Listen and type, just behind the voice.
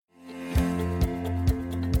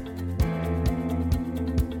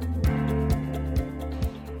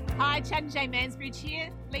Chad and Jay Mansbridge here,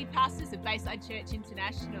 lead pastors of Bayside Church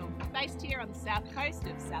International, based here on the south coast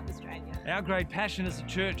of South Australia. Our great passion as a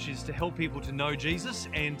church is to help people to know Jesus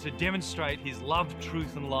and to demonstrate his love,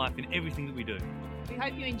 truth and life in everything that we do. We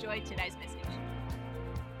hope you enjoyed today's message.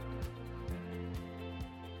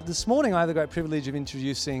 This morning I have the great privilege of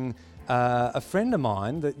introducing a friend of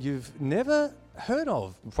mine that you've never heard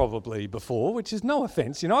of probably before, which is no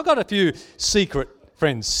offence. You know, I've got a few secret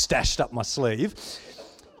friends stashed up my sleeve.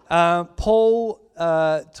 Paul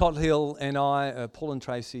Tothill and I, Paul and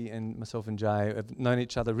Tracy and myself and Jay have known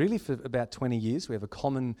each other really for about 20 years. We have a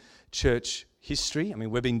common church history. I mean,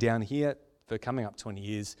 we've been down here for coming up 20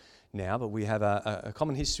 years now, but we have a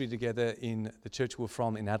common history together in the church we're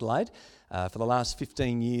from in Adelaide. For the last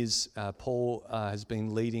 15 years, Paul has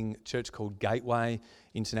been leading a church called Gateway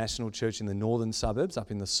International Church in the northern suburbs,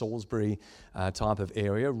 up in the Salisbury type of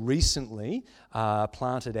area. Recently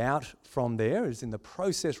planted out from there, is in the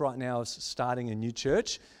process right now of starting a new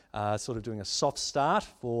church, sort of doing a soft start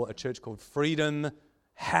for a church called Freedom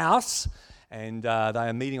House, and they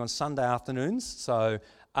are meeting on Sunday afternoons. So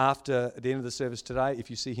after the end of the service today, if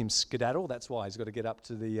you see him skedaddle, that's why he's got to get up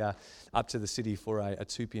to the city for a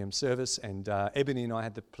 2 p.m. service. And Ebony and I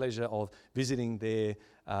had the pleasure of visiting their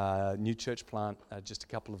new church plant just a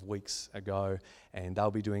couple of weeks ago, and they'll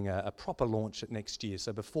be doing a proper launch at next year.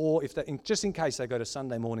 So just in case they go to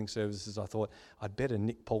Sunday morning services, I thought I'd better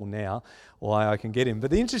nick Paul now while I can get him. But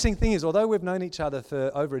the interesting thing is, although we've known each other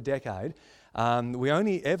for over a decade, we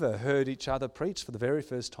only ever heard each other preach for the very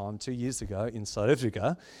first time 2 years ago in South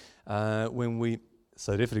Africa,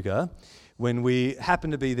 when we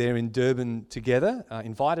happened to be there in Durban together,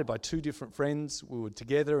 invited by two different friends. We were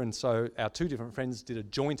together, and so our two different friends did a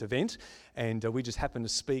joint event, and we just happened to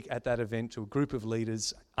speak at that event to a group of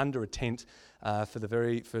leaders under a tent for the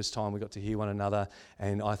very first time. We got to hear one another,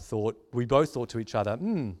 and we both thought to each other,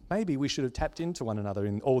 maybe we should have tapped into one another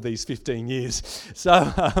in all these 15 years. So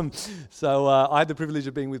I had the privilege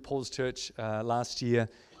of being with Paul's church last year,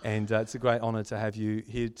 and it's a great honour to have you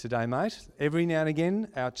here today, mate. Every now and again,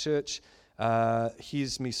 our church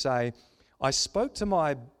hears me say, I spoke to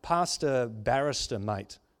my pastor barrister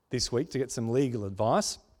mate this week to get some legal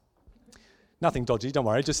advice. Nothing dodgy, don't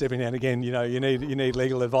worry, just every now and again, you need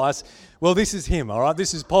legal advice. Well, this is him, all right?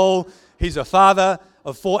 This is Paul. He's a father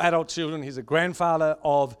of 4 adult children. He's a grandfather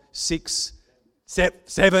of 7,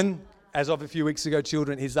 as of a few weeks ago,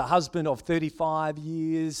 children. He's the husband of 35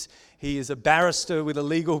 years. He is a barrister with a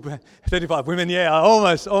legal... 35 women, yeah,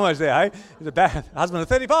 almost there, hey? He's a husband of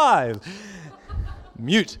 35.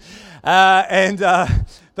 Mute. But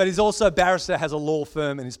he's also a barrister, has a law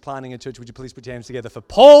firm, and is planning a church. Would you please put your hands together for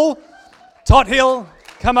Paul Tothill?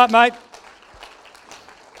 Come up, mate.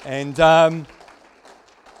 And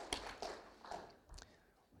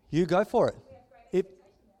you go for it.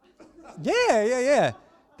 Yeah.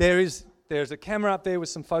 There's a camera up there with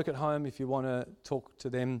some folk at home if you want to talk to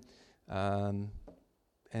them. And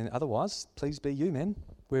otherwise, please be you, man.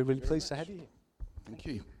 We're really pleased to have you here. Thank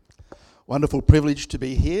you. Wonderful privilege to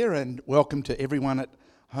be here, and welcome to everyone at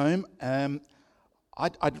home. I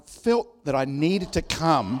felt that I needed to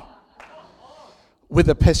come with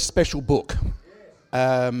a special book.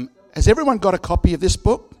 Has everyone got a copy of this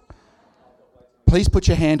book? Please put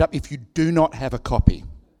your hand up if you do not have a copy.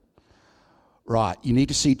 Right, you need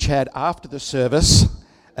to see Chad after the service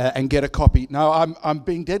and get a copy. No, I'm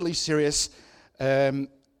being deadly serious.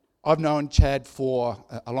 I've known Chad for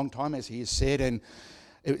a long time, as he has said, and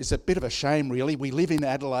it's a bit of a shame, really. We live in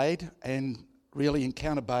Adelaide, and really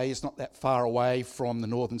Encounter Bay is not that far away from the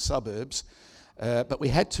northern suburbs, but we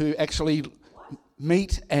had to actually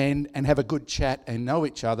meet and have a good chat and know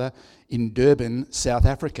each other in Durban, South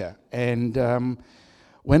Africa. And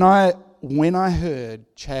when I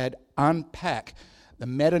heard Chad unpack the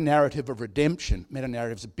meta-narrative of redemption.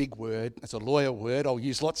 Meta-narrative is a big word. It's a lawyer word. I'll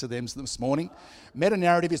use lots of them this morning.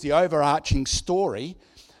 Meta-narrative is the overarching story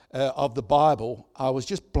of the Bible. I was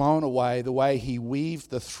just blown away the way he weaved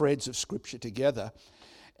the threads of Scripture together.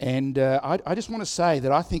 And I just want to say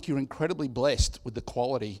that I think you're incredibly blessed with the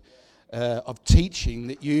quality of teaching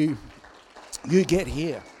that you get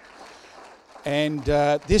here. And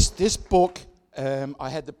this book, I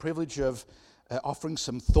had the privilege of offering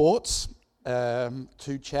some thoughts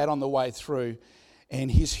to Chad on the way through, and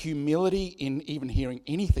his humility in even hearing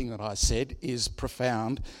anything that I said is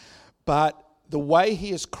profound. But the way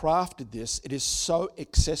he has crafted this, it is so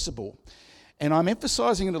accessible. And I'm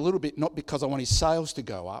emphasizing it a little bit, not because I want his sales to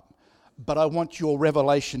go up, but I want your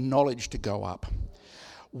revelation knowledge to go up.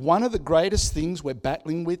 One of the greatest things we're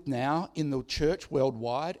battling with now in the church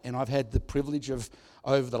worldwide, and I've had the privilege of,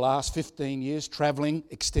 over the last 15 years, traveling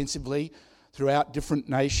extensively throughout different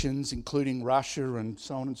nations, including Russia and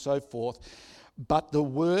so on and so forth. But the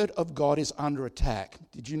Word of God is under attack.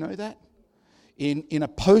 Did you know that? In a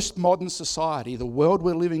postmodern society, the world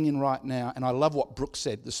we're living in right now, and I love what Brooke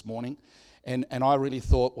said this morning, and I really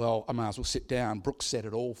thought, well, I might as well sit down. Brooke said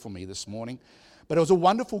it all for me this morning. But it was a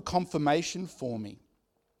wonderful confirmation for me,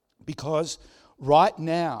 because right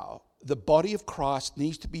now, the body of Christ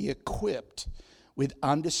needs to be equipped with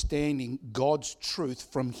understanding God's truth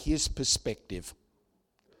from His perspective.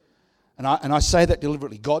 And I say that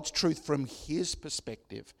deliberately, God's truth from His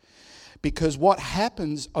perspective. Because what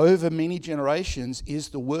happens over many generations is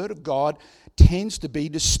the Word of God tends to be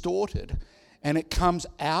distorted, and it comes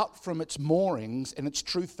out from its moorings and its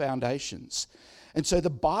true foundations. And so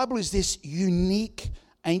the Bible is this unique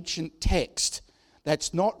ancient text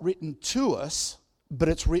that's not written to us, but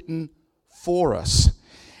it's written for us.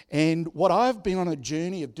 And what I've been on a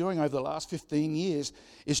journey of doing over the last 15 years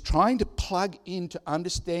is trying to plug into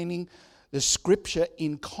understanding the Scripture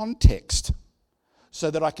in context so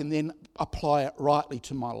that I can then apply it rightly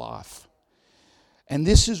to my life. And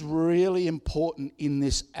this is really important in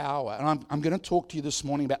this hour. And I'm going to talk to you this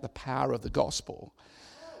morning about the power of the gospel.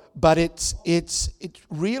 But it's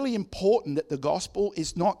really important that the gospel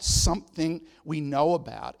is not something we know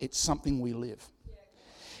about, it's something we live.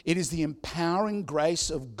 It is the empowering grace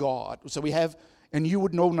of God. So we have, and you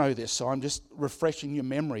would all know this, so I'm just refreshing your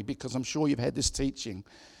memory because I'm sure you've had this teaching.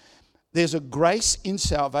 There's a grace in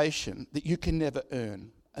salvation that you can never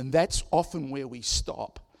earn, and that's often where we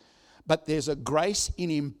stop. But there's a grace in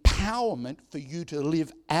empowerment for you to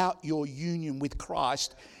live out your union with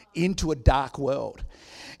Christ into a dark world.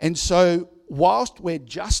 And so, whilst we're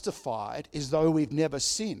justified as though we've never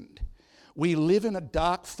sinned, we live in a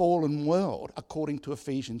dark, fallen world, according to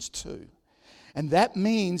Ephesians 2. And that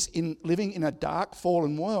means in living in a dark,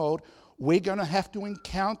 fallen world, we're going to have to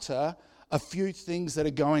encounter a few things that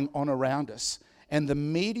are going on around us. And the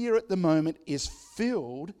media at the moment is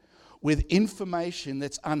filled with information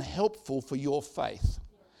that's unhelpful for your faith.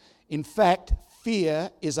 In fact, fear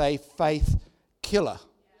is a faith killer.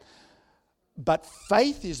 But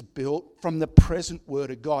faith is built from the present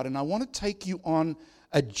Word of God. And I want to take you on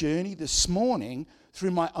a journey this morning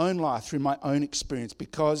through my own life, through my own experience.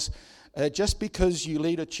 Because just because you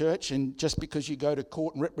lead a church and just because you go to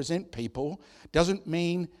court and represent people doesn't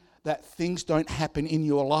mean that things don't happen in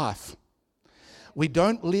your life. We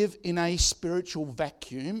don't live in a spiritual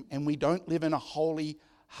vacuum, and we don't live in a holy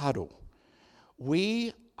huddle.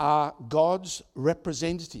 We are God's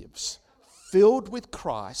representatives, filled with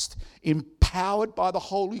Christ, empowered by the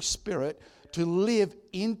Holy Spirit to live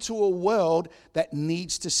into a world that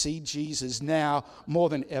needs to see Jesus now more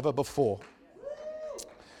than ever before.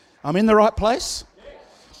 I'm in the right place?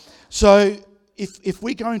 So if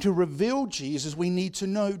we're going to reveal Jesus, we need to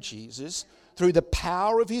know Jesus through the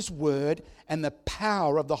power of His Word and the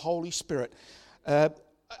power of the Holy Spirit.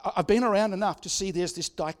 I've been around enough to see there's this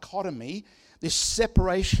dichotomy, this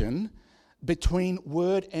separation between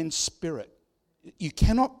Word and Spirit. You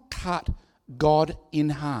cannot cut God in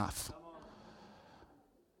half.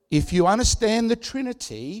 If you understand the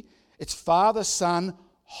Trinity, it's Father, Son,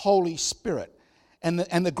 Holy Spirit. And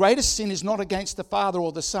the greatest sin is not against the Father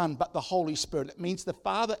or the Son, but the Holy Spirit. It means the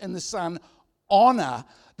Father and the Son honor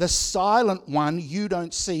the silent one you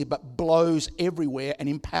don't see, but blows everywhere and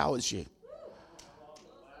empowers you.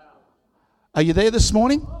 Are you there this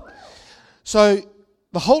morning? So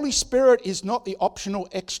the Holy Spirit is not the optional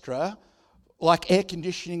extra like air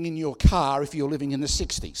conditioning in your car if you're living in the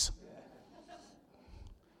 60s.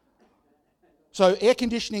 So air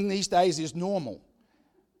conditioning these days is normal.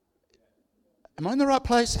 Am I in the right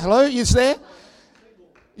place? Hello, you there?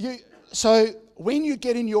 So when you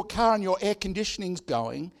get in your car and your air conditioning's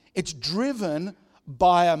going, it's driven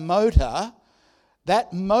by a motor.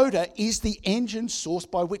 That motor is the engine source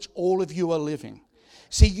by which all of you are living.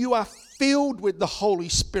 See, you are filled with the Holy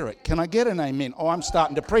Spirit. Can I get an amen? Oh, I'm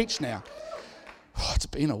starting to preach now. Oh, it's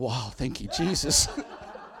been a while. Thank you, Jesus.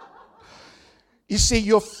 You see,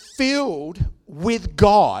 you're filled with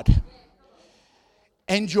God.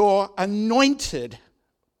 And you're anointed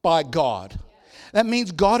by God. That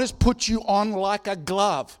means God has put you on like a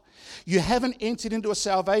glove. You haven't entered into a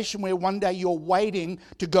salvation where one day you're waiting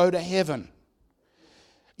to go to heaven.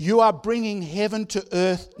 You are bringing heaven to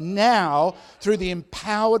earth now through the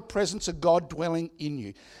empowered presence of God dwelling in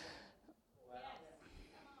you.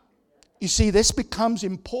 You see, this becomes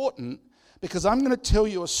important because I'm going to tell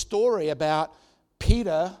you a story about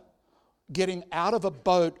Peter getting out of a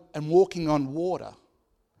boat and walking on water.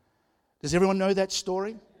 Does everyone know that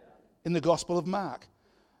story? In the Gospel of Mark.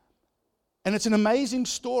 And it's an amazing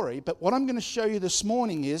story, but what I'm going to show you this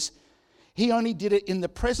morning is He only did it in the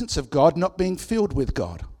presence of God, not being filled with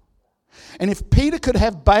God. And if Peter could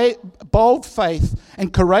have bold faith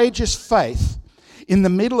and courageous faith in the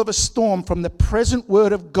middle of a storm from the present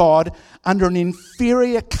word of God under an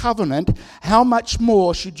inferior covenant, how much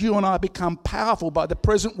more should you and I become powerful by the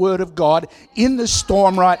present word of God in the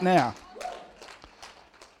storm right now?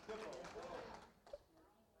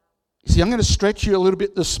 You see, I'm going to stretch you a little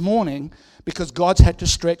bit this morning because God's had to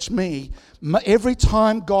stretch me. Every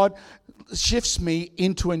time God shifts me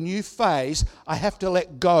into a new phase, I have to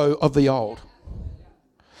let go of the old.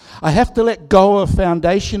 I have to let go of a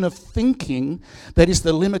foundation of thinking that is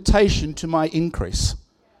the limitation to my increase.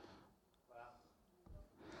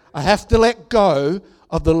 I have to let go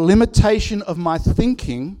of the limitation of my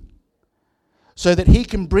thinking so that He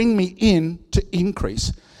can bring me in to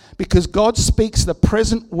increase. Because God speaks the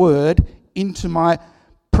present word into my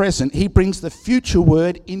present. He brings the future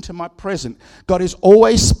word into my present. God is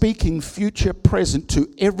always speaking future present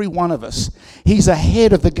to every one of us. He's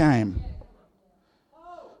ahead of the game.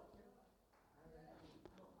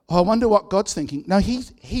 Oh, I wonder what God's thinking. No,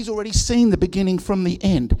 He's already seen the beginning from the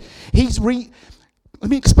end. Let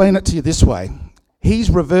me explain it to you this way.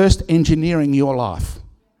 He's reversed engineering your life.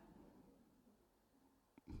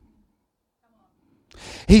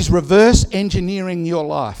 He's reverse engineering your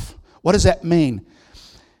life. What does that mean?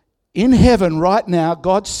 In heaven right now,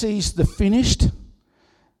 God sees the finished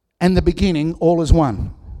and the beginning all as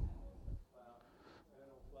one.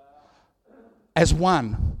 As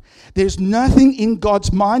one. There's nothing in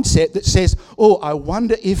God's mindset that says, oh, I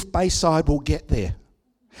wonder if Bayside will get there.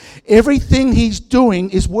 Everything He's doing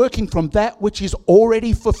is working from that which is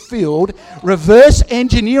already fulfilled, reverse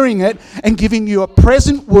engineering it and giving you a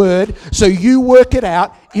present word so you work it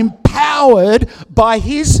out, empowered by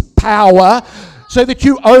His power so that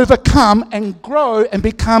you overcome and grow and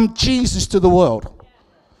become Jesus to the world.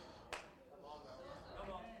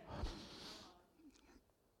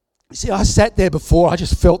 You see, I sat there before, I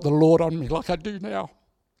just felt the Lord on me like I do now.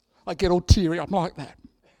 I get all teary, I'm like that.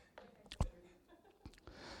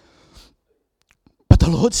 But the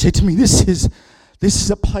Lord said to me, this is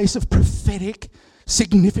a place of prophetic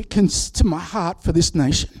significance to my heart for this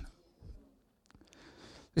nation.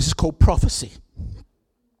 This is called prophecy.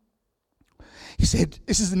 He said,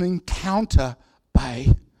 this is an encounter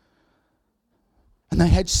bay. And they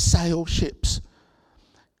had sail ships.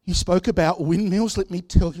 You spoke about windmills. Let me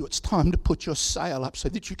tell you, it's time to put your sail up so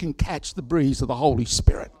that you can catch the breeze of the Holy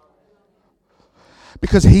Spirit.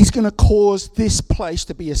 Because He's going to cause this place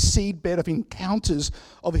to be a seedbed of encounters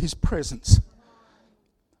of His presence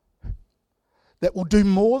that will do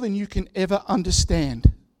more than you can ever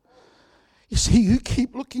understand. You see, you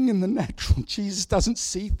keep looking in the natural. Jesus doesn't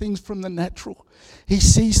see things from the natural. He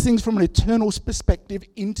sees things from an eternal perspective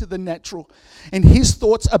into the natural. And His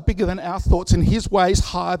thoughts are bigger than our thoughts and His ways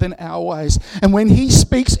higher than our ways. And when He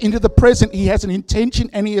speaks into the present, He has an intention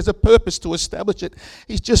and He has a purpose to establish it.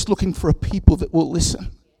 He's just looking for a people that will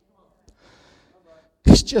listen.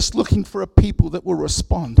 He's just looking for a people that will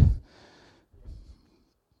respond.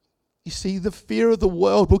 You see, the fear of the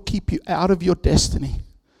world will keep you out of your destiny.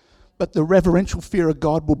 But the reverential fear of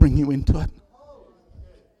God will bring you into it.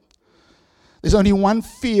 There's only one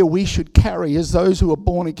fear we should carry as those who are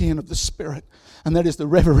born again of the Spirit. And that is the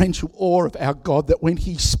reverential awe of our God, that when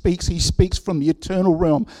He speaks from the eternal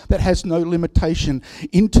realm that has no limitation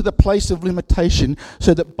into the place of limitation,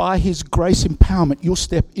 so that by His grace empowerment you'll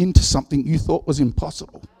step into something you thought was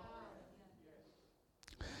impossible.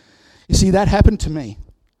 You see, that happened to me.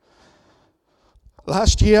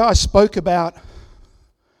 Last year I spoke about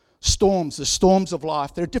storms, the storms of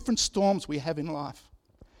life. There are different storms we have in life.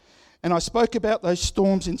 And I spoke about those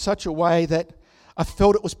storms in such a way that I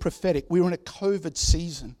felt it was prophetic. We were in a COVID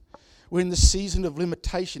season. We're in the season of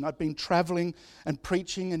limitation. I've been traveling and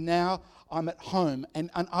preaching, and now I'm at home.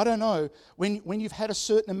 And I don't know, when you've had a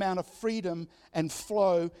certain amount of freedom and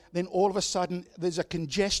flow, then all of a sudden there's a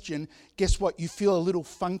congestion. Guess what? You feel a little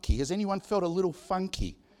funky. Has anyone felt a little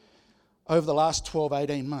funky over the last 12,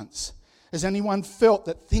 18 months? Has anyone felt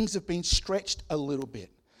that things have been stretched a little bit?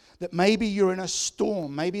 That maybe you're in a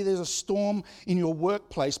storm. Maybe there's a storm in your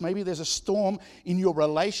workplace. Maybe there's a storm in your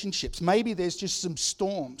relationships. Maybe there's just some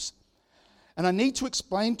storms. And I need to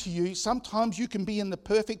explain to you, sometimes you can be in the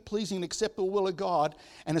perfect, pleasing, and acceptable will of God,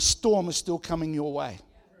 and a storm is still coming your way.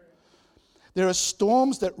 There are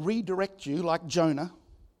storms that redirect you, like Jonah.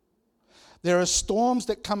 There are storms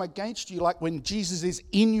that come against you, like when Jesus is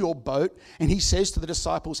in your boat and He says to the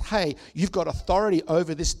disciples, hey, you've got authority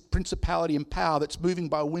over this principality and power that's moving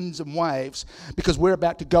by winds and waves, because we're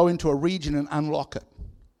about to go into a region and unlock it.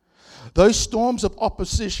 Those storms of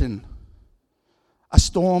opposition are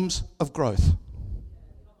storms of growth.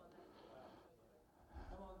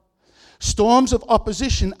 Storms of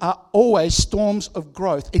opposition are always storms of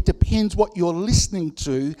growth. It depends what you're listening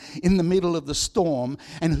to in the middle of the storm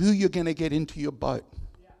and who you're going to get into your boat.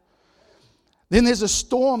 Then there's a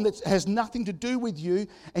storm that has nothing to do with you,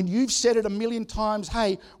 and you've said it a million times,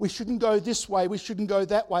 hey, we shouldn't go this way, we shouldn't go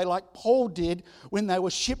that way, like Paul did when they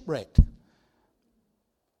were shipwrecked.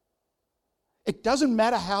 It doesn't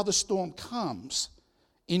matter how the storm comes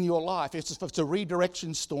in your life. If it's a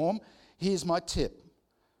redirection storm, here's my tip.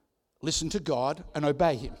 Listen to God and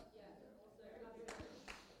obey Him.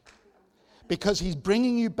 Because He's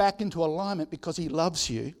bringing you back into alignment because He loves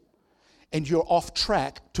you and you're off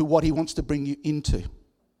track to what He wants to bring you into.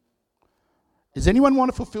 Does anyone want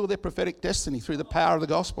to fulfill their prophetic destiny through the power of the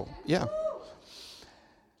gospel? Yeah.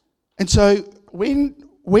 And so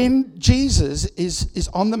when Jesus is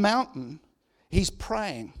on the mountain, He's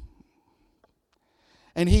praying.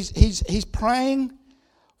 And he's praying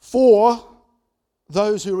for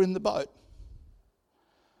those who are in the boat.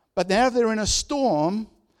 But now they're in a storm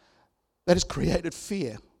that has created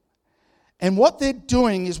fear. And what they're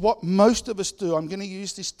doing is what most of us do. I'm going to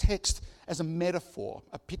use this text as a metaphor,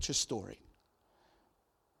 a picture story.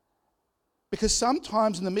 Because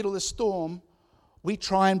sometimes in the middle of the storm, we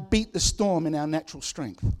try and beat the storm in our natural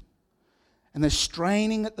strength. And they're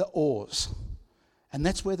straining at the oars. And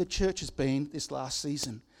that's where the church has been this last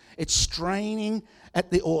season. It's straining at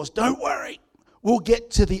the oars. Don't worry. We'll get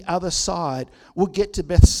to the other side. We'll get to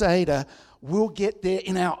Bethsaida. We'll get there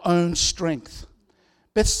in our own strength.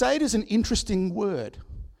 Bethsaida is an interesting word.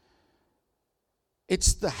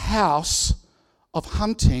 It's the house of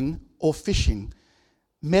hunting or fishing.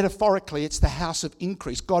 Metaphorically, it's the house of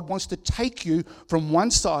increase. God wants to take you from one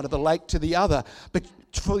side of the lake to the other, but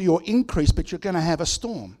for your increase, but you're going to have a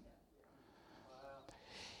storm.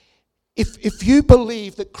 If you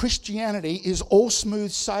believe that Christianity is all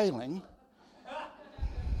smooth sailing,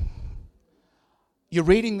 you're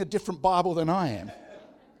reading a different Bible than I am.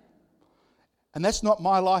 And that's not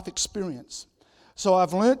my life experience. So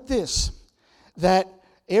I've learnt this, that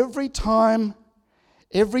every time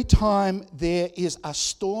there is a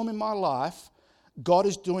storm in my life, God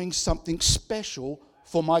is doing something special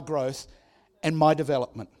for my growth and my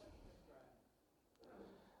development.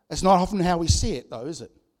 That's not often how we see it, though, is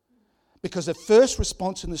it? Because the first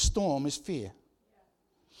response in the storm is fear.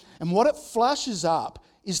 And what it flushes up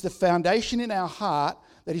is the foundation in our heart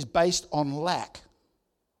that is based on lack,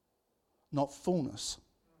 not fullness.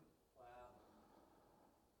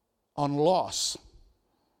 On loss,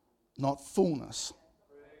 not fullness.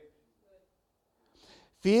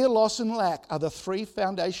 Fear, loss, and lack are the three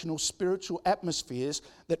foundational spiritual atmospheres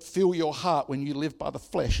that fill your heart when you live by the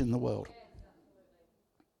flesh in the world.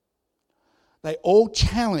 They all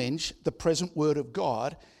challenge the present word of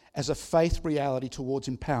God as a faith reality towards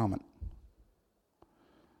empowerment.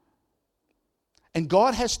 And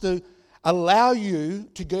God has to allow you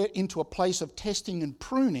to get into a place of testing and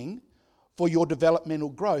pruning for your developmental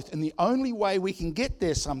growth. And the only way we can get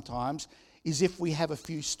there sometimes is if we have a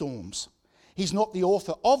few storms. He's not the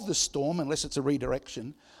author of the storm unless it's a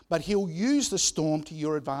redirection, but He'll use the storm to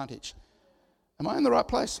your advantage. Am I in the right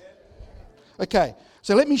place? Okay,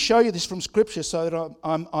 so let me show you this from Scripture so that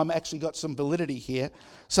I'm actually got some validity here.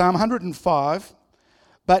 Psalm 105,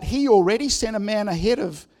 but He already sent a man ahead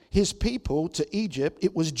of His people to Egypt.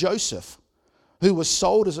 It was Joseph, who was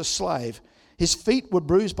sold as a slave. His feet were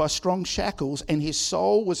bruised by strong shackles, and his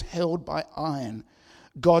soul was held by iron.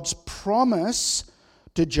 God's promise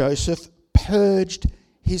to Joseph purged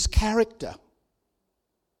his character.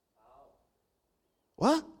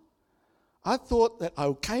 What? I thought that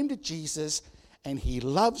I came to Jesus and He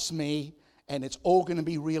loves me and it's all going to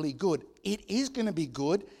be really good. It is going to be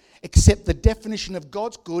good, except the definition of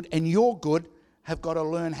God's good and your good have got to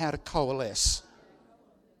learn how to coalesce.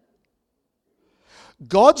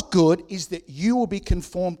 God's good is that you will be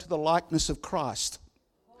conformed to the likeness of Christ.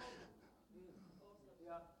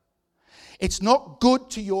 It's not good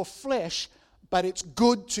to your flesh, but it's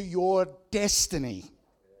good to your destiny.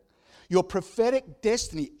 Your prophetic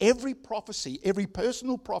destiny, every prophecy, every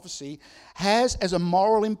personal prophecy has as a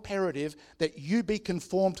moral imperative that you be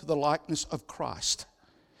conformed to the likeness of Christ.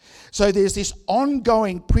 So there's this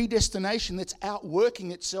ongoing predestination that's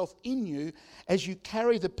outworking itself in you as you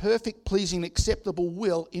carry the perfect, pleasing, acceptable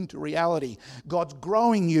will into reality. God's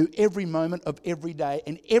growing you every moment of every day,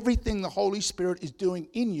 and everything the Holy Spirit is doing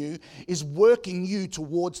in you is working you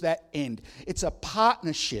towards that end. It's a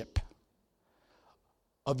partnership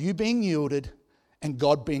of you being yielded and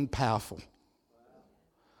God being powerful.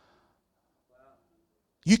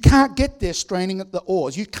 You can't get there straining at the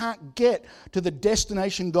oars. You can't get to the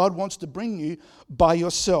destination God wants to bring you by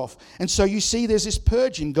yourself. And so you see there's this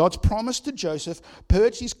purging. God's promise to Joseph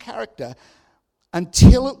purged his character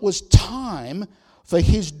until it was time for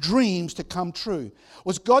his dreams to come true.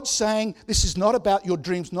 Was God saying, this is not about your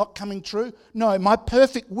dreams not coming true? No, my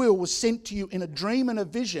perfect will was sent to you in a dream and a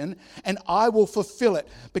vision, and I will fulfill it.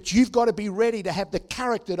 But you've got to be ready to have the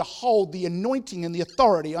character to hold the anointing and the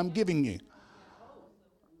authority I'm giving you.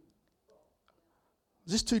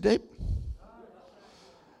 Is this too deep?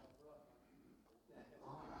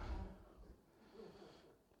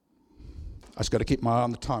 I just got to keep my eye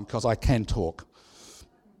on the time because I can talk.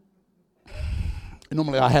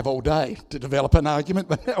 Normally I have all day to develop an argument,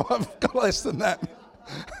 but now I've got less than that.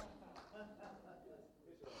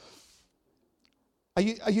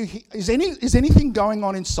 Is anything going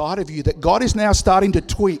on inside of you that God is now starting to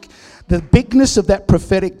tweak the bigness of that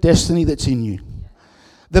prophetic destiny that's in you?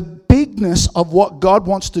 The bigness of what God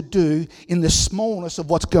wants to do in the smallness of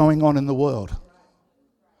what's going on in the world.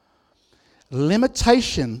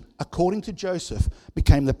 Limitation, according to Joseph,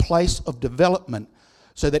 became the place of development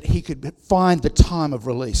so that he could find the time of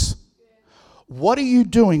release. What are you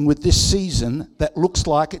doing with this season that looks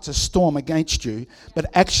like it's a storm against you, but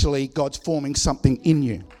actually God's forming something in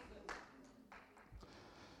you?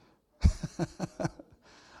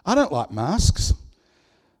 I don't like masks.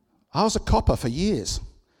 I was a copper for years.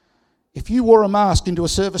 If you wore a mask into a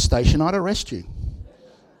service station, I'd arrest you.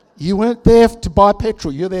 You weren't there to buy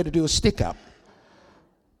petrol, you're there to do a stick-up.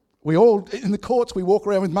 We all, in the courts, we walk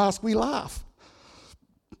around with masks, we laugh.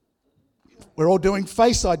 We're all doing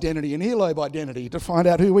face identity and earlobe identity to find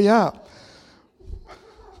out who we are.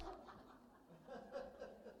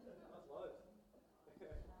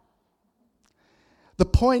 The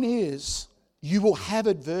point is, you will have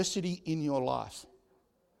adversity in your life.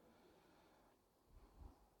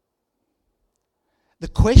 The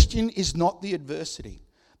question is not the adversity.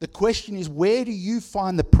 The question is, where do you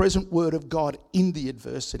find the present word of God in the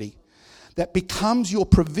adversity? That becomes your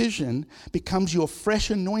provision, becomes your fresh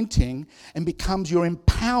anointing, and becomes your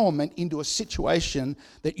empowerment into a situation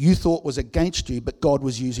that you thought was against you, but God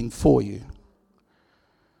was using for you.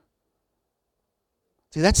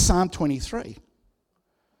 See, that's Psalm 23.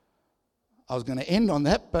 I was going to end on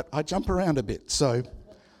that, but I jump around a bit. So,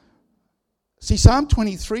 see, Psalm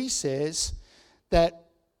 23 says that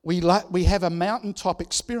we have a mountaintop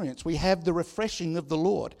experience. We have the refreshing of the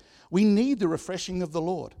Lord. We need the refreshing of the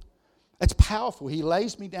Lord. It's powerful. He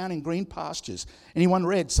lays me down in green pastures. Anyone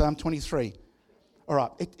read Psalm 23? All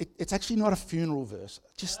right, it's actually not a funeral verse.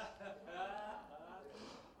 Just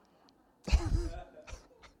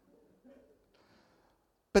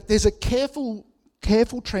but there's a careful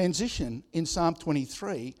transition in Psalm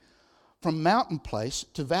 23 from mountain place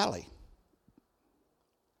to valley.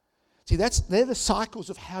 See, they're the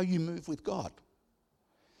cycles of how you move with God.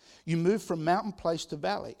 You move from mountain place to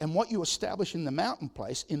valley. And what you establish in the mountain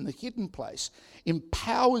place, in the hidden place,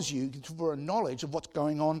 empowers you for a knowledge of what's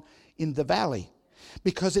going on in the valley.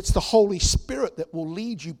 Because it's the Holy Spirit that will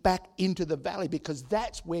lead you back into the valley, because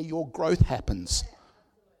that's where your growth happens.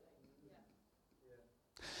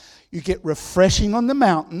 You get refreshing on the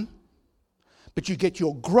mountain, but you get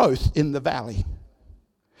your growth in the valley.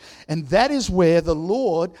 And that is where the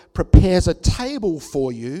Lord prepares a table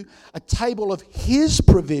for you, a table of His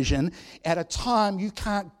provision at a time you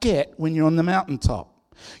can't get when you're on the mountaintop.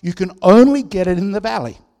 You can only get it in the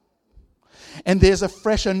valley. And there's a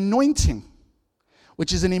fresh anointing,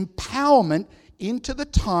 which is an empowerment into the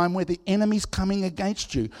time where the enemy's coming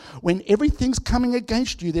against you. When everything's coming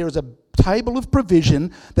against you, there is a table of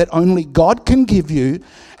provision that only God can give you,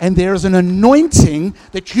 and there is an anointing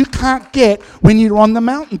that you can't get when you're on the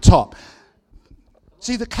mountaintop.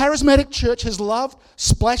 See, the charismatic church has loved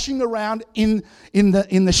splashing around in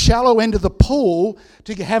the shallow end of the pool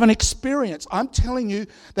to have an experience. I'm telling you,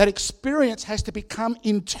 that experience has to become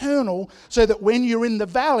internal so that when you're in the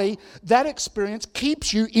valley, that experience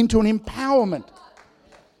keeps you into an empowerment.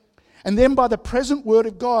 And then by the present word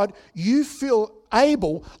of God, you feel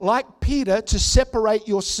able, like Peter, to separate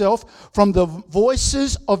yourself from the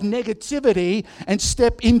voices of negativity and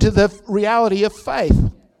step into the reality of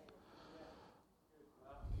faith.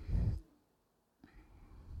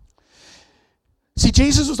 See,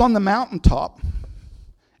 Jesus was on the mountaintop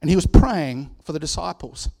and He was praying for the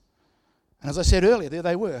disciples. And as I said earlier, there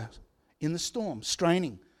they were in the storm,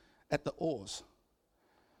 straining at the oars.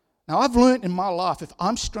 Now, I've learned in my life, if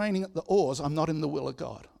I'm straining at the oars, I'm not in the will of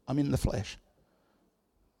God. I'm in the flesh.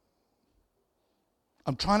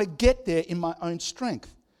 I'm trying to get there in my own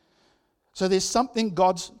strength. So there's something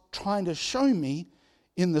God's trying to show me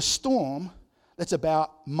in the storm that's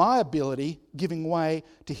about my ability giving way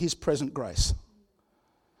to his present grace.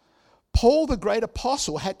 Paul, the great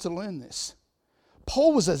apostle, had to learn this.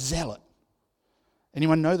 Paul was a zealot.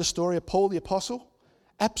 Anyone know the story of Paul the apostle?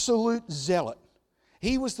 Absolute zealot.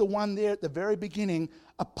 He was the one there at the very beginning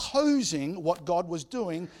opposing what God was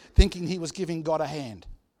doing, thinking he was giving God a hand.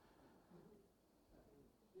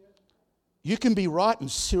 You can be right and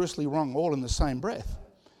seriously wrong all in the same breath.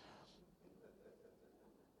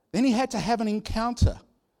 Then he had to have an encounter.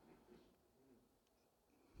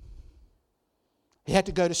 He had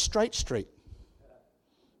to go to Straight Street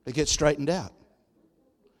to get straightened out.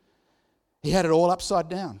 He had it all upside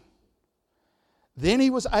down. Then he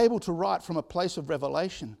was able to write from a place of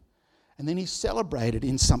revelation. And then he celebrated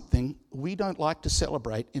in something we don't like to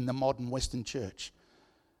celebrate in the modern Western church.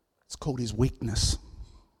 It's called his weakness.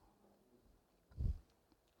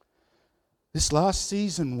 This last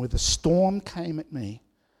season, where the storm came at me,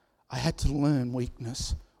 I had to learn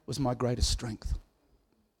weakness was my greatest strength.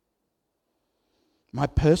 My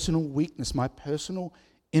personal weakness, my personal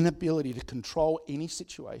inability to control any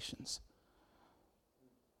situations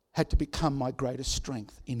had to become my greatest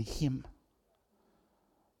strength in him.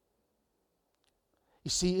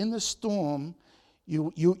 You see, in the storm,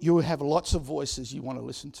 you have lots of voices you want to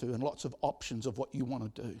listen to and lots of options of what you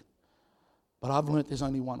want to do. But I've learned there's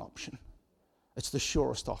only one option. It's the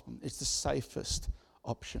surest option. It's the safest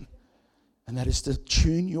option. And that is to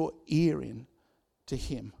tune your ear in to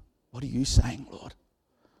him. What are you saying, Lord?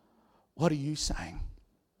 What are you saying?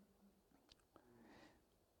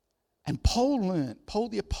 And Paul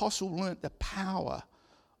the apostle learned the power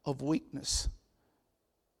of weakness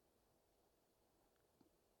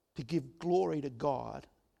to give glory to God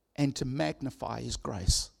and to magnify his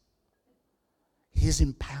grace, his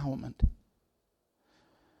empowerment.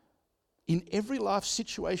 In every life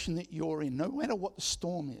situation that you're in, no matter what the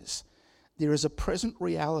storm is, there is a present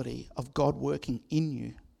reality of God working in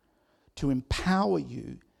you to empower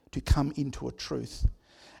you to come into a truth.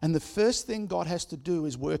 And the first thing God has to do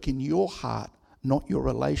is work in your heart, not your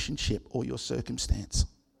relationship or your circumstance.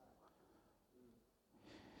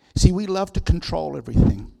 See, we love to control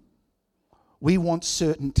everything. We want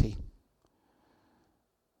certainty.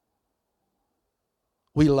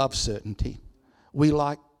 We love certainty. We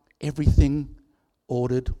like everything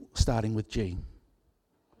ordered starting with G.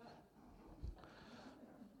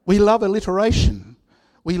 We love alliteration.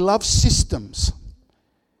 We love systems.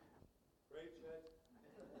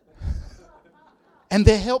 And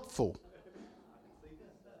they're helpful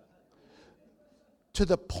to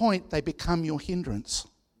the point they become your hindrance.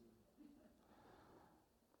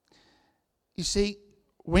 You see,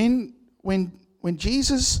 when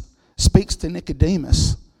Jesus speaks to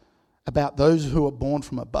Nicodemus about those who are born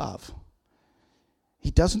from above,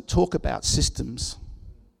 he doesn't talk about systems.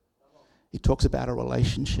 He talks about a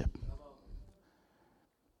relationship.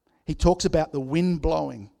 He talks about the wind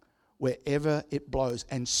blowing wherever it blows,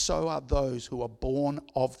 and so are those who are born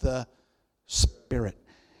of the Spirit.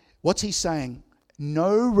 What's he saying?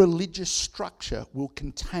 No religious structure will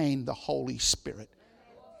contain the Holy Spirit.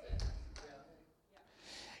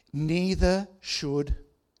 Neither should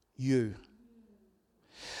you.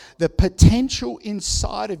 The potential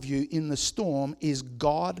inside of you in the storm is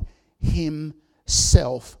God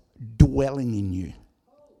himself dwelling in you.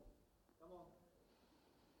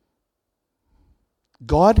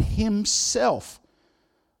 God himself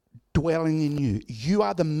dwelling in you. You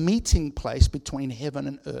are the meeting place between heaven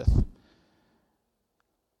and earth.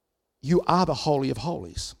 You are the Holy of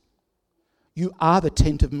Holies. You are the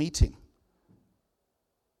tent of meeting.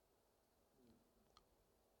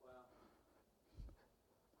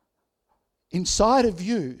 Inside of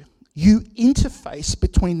you, you interface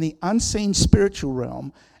between the unseen spiritual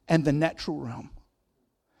realm and the natural realm.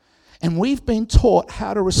 And we've been taught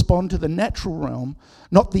how to respond to the natural realm,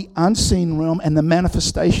 not the unseen realm and the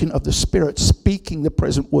manifestation of the Spirit speaking the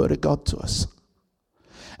present word of God to us.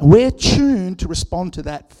 And we're tuned to respond to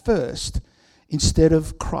that first instead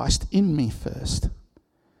of Christ in me first.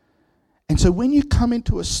 And so when you come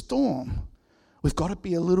into a storm, we've got to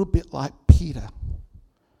be a little bit like Peter.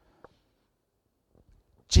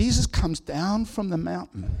 Jesus comes down from the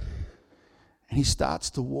mountain and he starts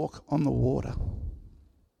to walk on the water.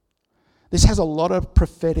 This has a lot of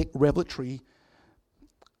prophetic, revelatory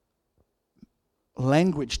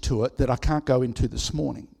language to it that I can't go into this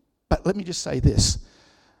morning. But let me just say this.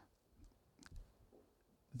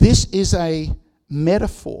 This is a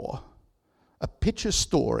metaphor, a picture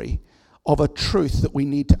story of a truth that we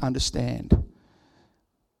need to understand.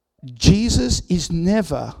 Jesus is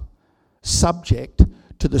never subject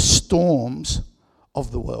to the storms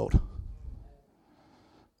of the world.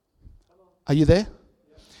 Are you there?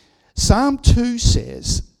 Psalm 2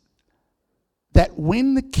 says that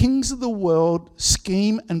when the kings of the world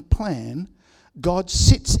scheme and plan, God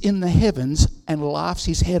sits in the heavens and laughs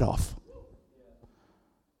his head off.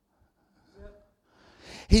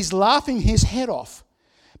 He's laughing his head off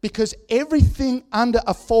because everything under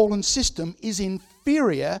a fallen system is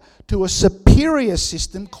inferior to a superior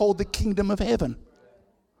system called the kingdom of heaven.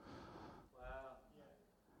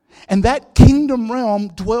 And that kingdom realm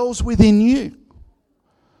dwells within you.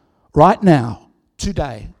 Right now,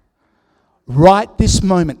 today, right this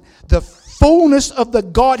moment. The fullness of the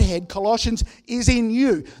Godhead, Colossians, is in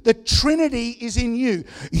you. The Trinity is in you.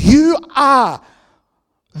 You are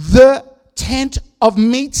the tent of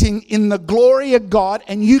meeting in the glory of God,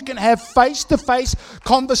 and you can have face-to-face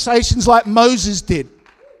conversations like Moses did.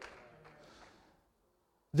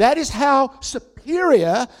 That is how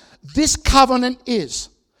superior this covenant is.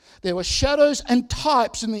 There were shadows and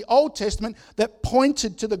types in the Old Testament that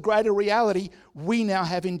pointed to the greater reality we now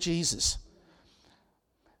have in Jesus.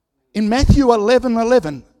 In Matthew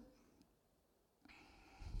 11:11,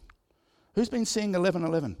 who's been seeing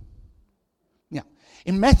 11:11? Yeah.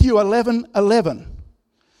 In Matthew 11:11,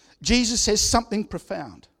 Jesus says something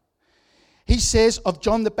profound. He says of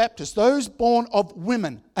John the Baptist, those born of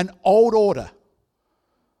women, an old order,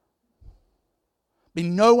 be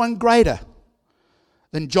no one greater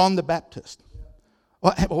than John the Baptist.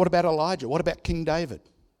 What about Elijah? What about King David?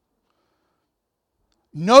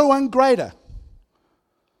 No one greater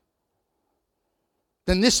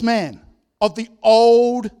than this man of the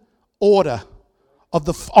old order, of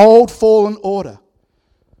the old fallen order.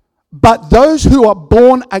 But those who are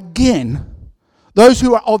born again, those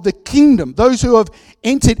who are of the kingdom, those who have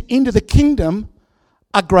entered into the kingdom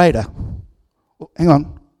are greater. Hang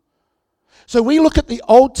on. So we look at the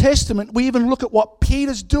Old Testament, we even look at what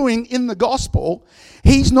Peter's doing in the gospel.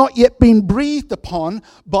 He's not yet been breathed upon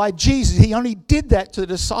by Jesus. He only did that to the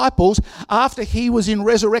disciples after he was in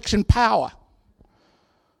resurrection power.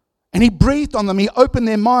 And he breathed on them. He opened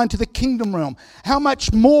their mind to the kingdom realm. How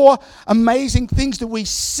much more amazing things do we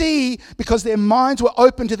see because their minds were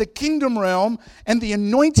open to the kingdom realm and the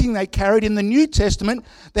anointing they carried in the New Testament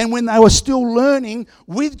than when they were still learning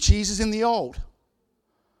with Jesus in the Old.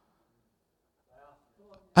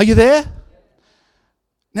 Are you there?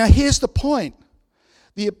 Now here's the point.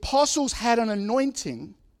 The apostles had an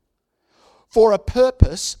anointing for a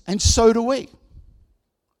purpose, and so do we.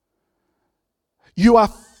 You are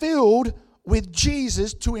filled with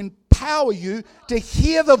Jesus to empower you to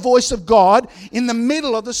hear the voice of God in the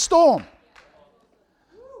middle of the storm.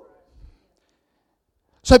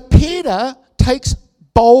 So Peter takes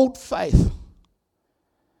bold faith.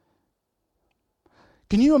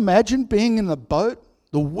 Can you imagine being in the boat?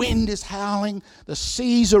 The wind is howling, the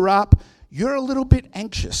seas are up. You're a little bit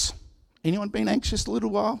anxious. Anyone been anxious a little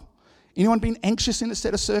while? Anyone been anxious in a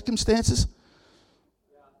set of circumstances?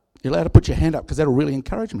 You're allowed to put your hand up because that'll really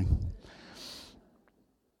encourage me.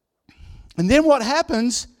 And then what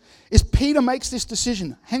happens is Peter makes this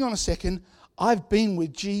decision. Hang on a second. I've been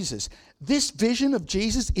with Jesus. This vision of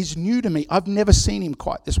Jesus is new to me. I've never seen him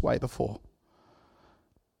quite this way before.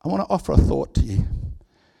 I want to offer a thought to you.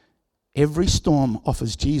 Every storm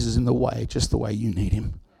offers Jesus in the way, just the way you need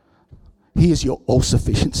him. He is your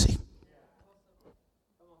all-sufficiency.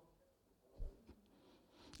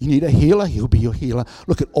 You need a healer, he'll be your healer.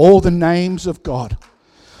 Look at all the names of God.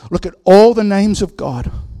 Look at all the names of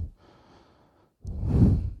God.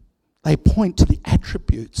 They point to the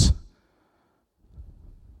attributes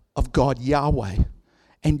of God, Yahweh.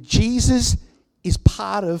 And Jesus is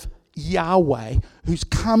part of Yahweh, who's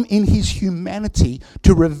come in his humanity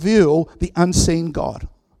to reveal the unseen God.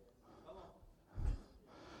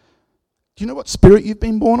 Do you know what spirit you've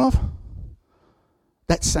been born of?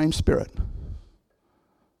 That same spirit.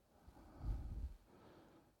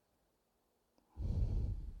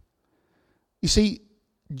 You see,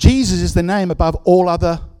 Jesus is the name above all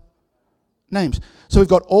other names. So we've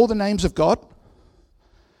got all the names of God,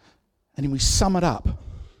 and then we sum it up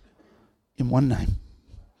in one name.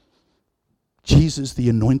 Jesus the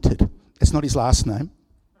Anointed. That's not his last name.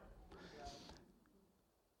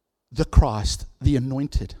 The Christ, the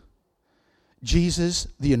Anointed. Jesus,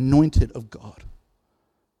 the Anointed of God.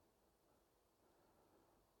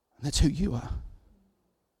 And that's who you are.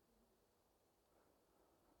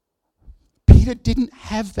 Peter didn't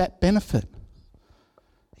have that benefit,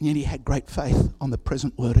 and yet he had great faith on the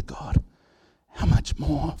present word of God. How much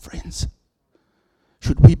more, friends,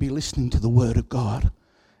 should we be listening to the word of God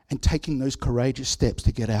and taking those courageous steps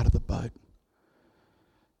to get out of the boat?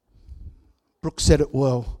 Brooke said it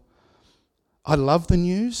well. I love the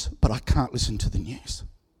news, but I can't listen to the news.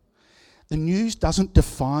 The news doesn't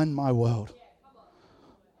define my world.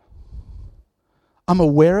 I'm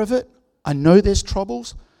aware of it. I know there's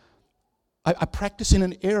troubles. I practice in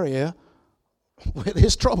an area where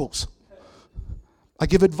there's troubles. I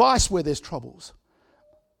give advice where there's troubles.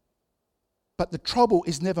 But the trouble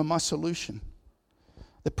is never my solution.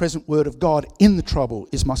 The present word of God in the trouble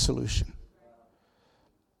is my solution.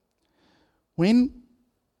 When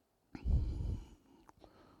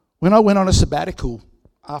I went on a sabbatical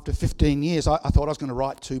after 15 years, I thought I was going to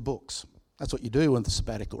write 2 books. That's what you do with the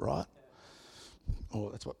sabbatical, right?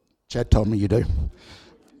 Or that's what Chad told me you do.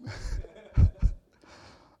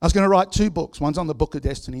 I was going to write 2 books. One's on the Book of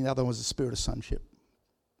Destiny, the other one was the Spirit of Sonship.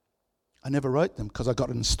 I never wrote them because I got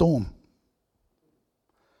in a storm.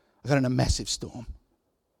 I got in a massive storm.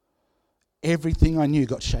 Everything I knew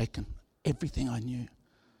got shaken. Everything I knew.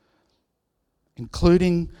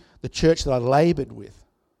 Including the church that I laboured with.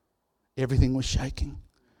 Everything was shaking.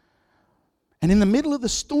 And in the middle of the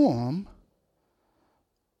storm,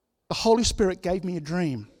 the Holy Spirit gave me a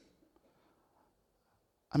dream.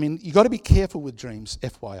 I mean, you've got to be careful with dreams,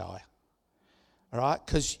 FYI. All right?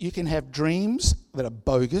 Because you can have dreams that are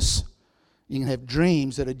bogus. You can have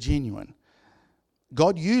dreams that are genuine.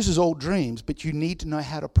 God uses all dreams, but you need to know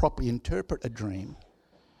how to properly interpret a dream.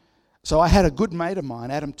 So I had a good mate of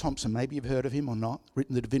mine, Adam Thompson, maybe you've heard of him or not,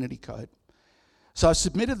 written the Divinity Code. So I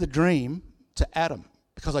submitted the dream to Adam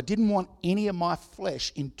because I didn't want any of my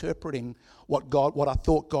flesh interpreting what I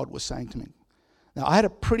thought God was saying to me. Now, I had a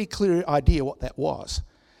pretty clear idea what that was,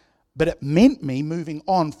 but it meant me moving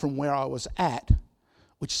on from where I was at,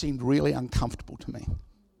 which seemed really uncomfortable to me.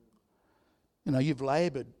 You know, you've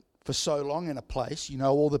laboured for so long in a place, you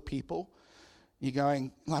know all the people. You're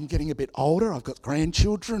going, I'm getting a bit older, I've got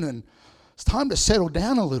grandchildren, and it's time to settle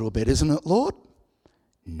down a little bit, isn't it, Lord?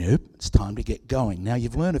 Nope, it's time to get going. Now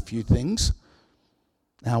you've learned a few things.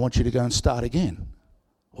 Now I want you to go and start again.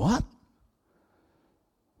 What?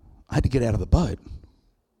 I had to get out of the boat.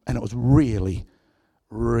 And it was really,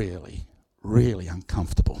 really, really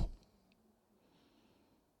uncomfortable.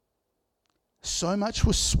 So much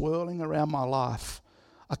was swirling around my life.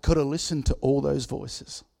 I could have listened to all those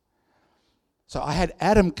voices. So I had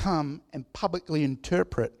Adam come and publicly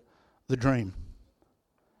interpret the dream.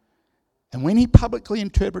 And when he publicly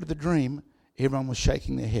interpreted the dream, everyone was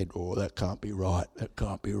shaking their head. Oh, that can't be right. That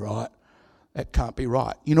can't be right. That can't be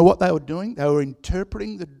right. You know what they were doing? They were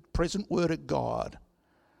interpreting the present word of God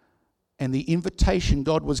and the invitation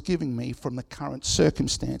God was giving me from the current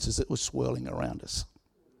circumstances that were swirling around us.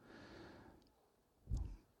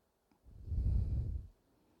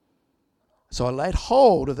 So I laid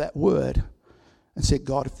hold of that word and said,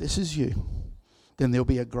 God, if this is you, then there'll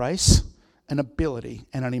be a grace, an ability,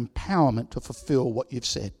 and an empowerment to fulfill what you've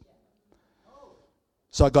said.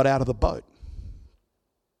 So I got out of the boat.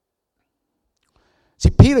 See,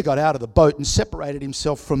 Peter got out of the boat and separated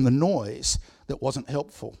himself from the noise that wasn't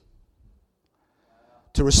helpful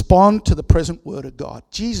to respond to the present word of God.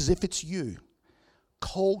 Jesus, if it's you,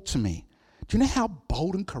 call to me. Do you know how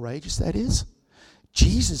bold and courageous that is?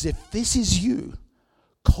 Jesus, if this is you,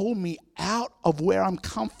 call me out of where I'm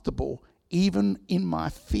comfortable, even in my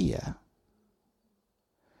fear,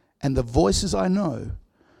 and the voices I know,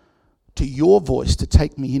 to your voice to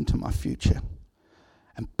take me into my future.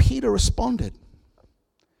 And Peter responded.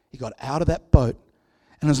 He got out of that boat,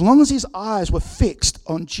 and as long as his eyes were fixed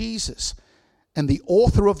on Jesus and the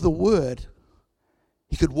author of the word,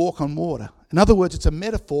 he could walk on water. In other words, it's a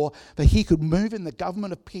metaphor that he could move in the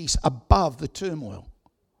government of peace above the turmoil.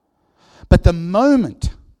 But the moment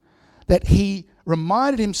that he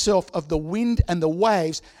reminded himself of the wind and the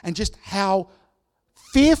waves and just how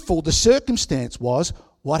fearful the circumstance was,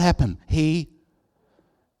 what happened? He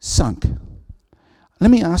sunk.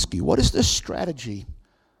 Let me ask you, what is the strategy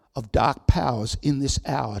of dark powers in this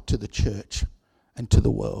hour to the church and to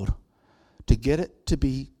the world? To get it to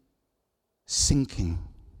be sinking.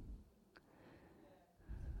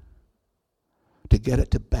 To get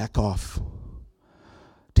it to back off.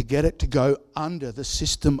 To get it to go under the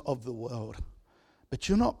system of the world. But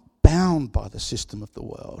you're not bound by the system of the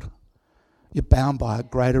world. You're bound by a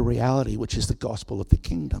greater reality, which is the gospel of the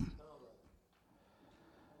kingdom.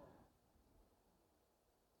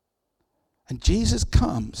 And Jesus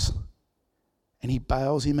comes and he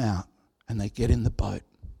bails him out and they get in the boat.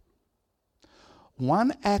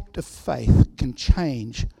 One act of faith can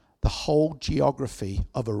change the whole geography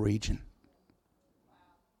of a region.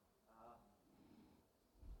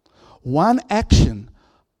 One action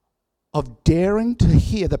of daring to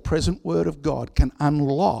hear the present word of God can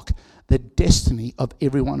unlock the destiny of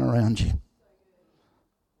everyone around you.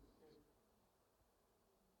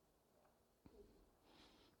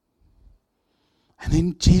 And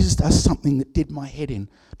then Jesus does something that did my head in.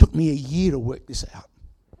 It took me a year to work this out.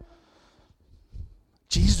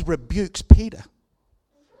 Jesus rebukes Peter.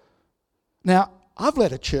 Now, I've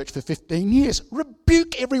led a church for 15 years.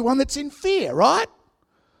 Rebuke everyone that's in fear, right?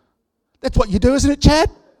 That's what you do, isn't it,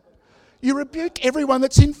 Chad? You rebuke everyone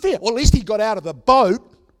that's in fear. Well, at least he got out of the boat.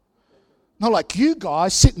 Not like you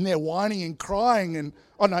guys sitting there whining and crying and...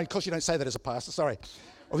 Oh, no, of course you don't say that as a pastor, sorry.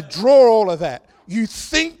 I withdraw all of that. You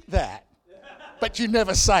think that, but you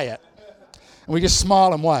never say it. And we just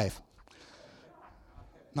smile and wave.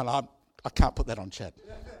 No, I can't put that on Chad.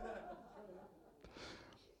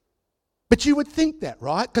 But you would think that,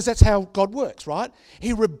 right? Because that's how God works, right?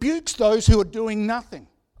 He rebukes those who are doing nothing.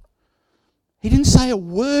 He didn't say a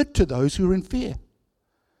word to those who were in fear.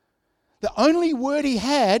 The only word he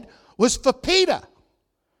had was for Peter.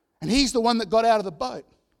 And he's the one that got out of the boat.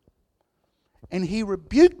 And he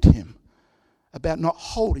rebuked him about not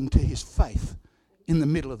holding to his faith in the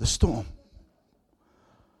middle of the storm.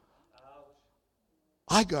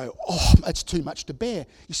 I go, oh, that's too much to bear.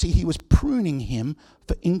 You see, he was pruning him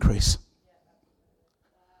for increase.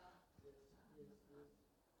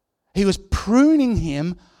 He was pruning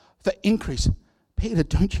him for increase. Peter,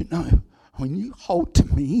 don't you know, when you hold to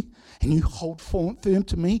me and you hold firm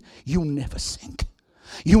to me, you'll never sink.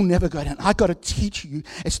 You'll never go down. I got to teach you,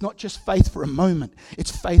 it's not just faith for a moment.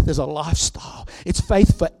 It's faith as a lifestyle. It's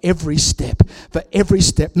faith for every step,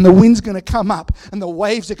 And the wind's going to come up and the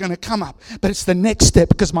waves are going to come up. But it's the next step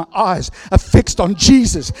because my eyes are fixed on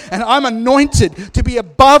Jesus. And I'm anointed to be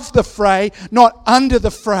above the fray, not under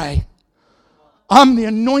the fray. I'm the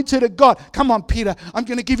anointed of God. Come on, Peter. I'm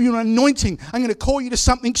going to give you an anointing. I'm going to call you to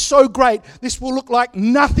something so great, this will look like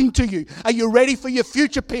nothing to you. Are you ready for your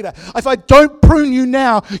future, Peter? If I don't prune you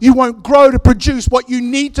now, you won't grow to produce what you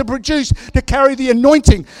need to produce to carry the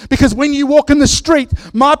anointing. Because when you walk in the street,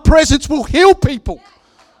 my presence will heal people.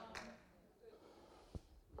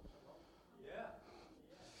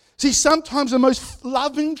 See, sometimes the most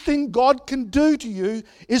loving thing God can do to you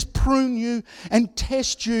is prune you and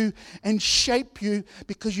test you and shape you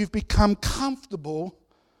because you've become comfortable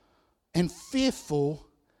and fearful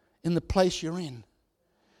in the place you're in.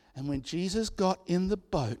 And when Jesus got in the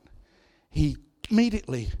boat, he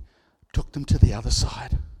immediately took them to the other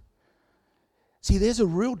side. See, there's a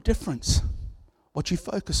real difference what you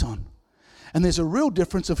focus on. And there's a real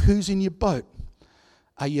difference of who's in your boat.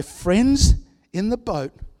 Are your friends in the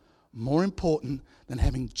boat more important than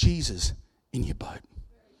having Jesus in your boat?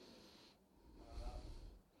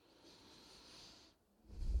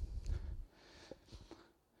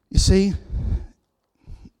 You see,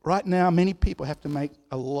 right now many people have to make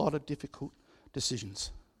a lot of difficult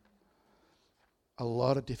decisions. A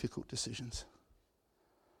lot of difficult decisions.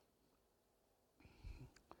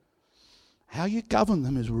 How you govern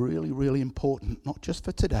them is really, really important, not just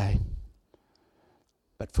for today,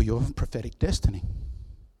 but for your prophetic destiny.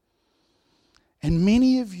 And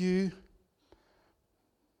many of you,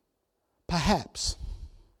 perhaps,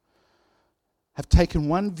 have taken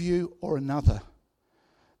one view or another.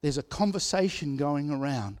 There's a conversation going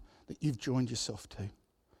around that you've joined yourself to.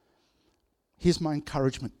 Here's my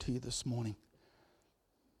encouragement to you this morning.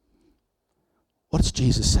 What is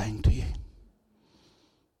Jesus saying to you?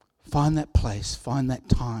 Find that place, find that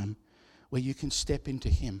time where you can step into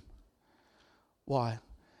Him. Why?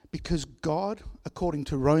 Because God, according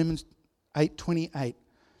to Romans 8:28,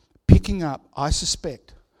 picking up, I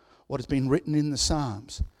suspect, what has been written in the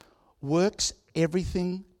Psalms, works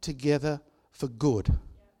everything together for good.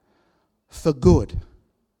 For good.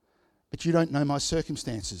 But you don't know my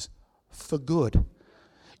circumstances. For good.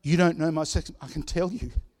 You don't know my circumstances. I can tell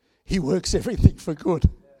you, He works everything for good.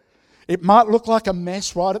 It might look like a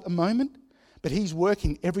mess right at the moment, but He's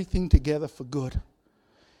working everything together for good.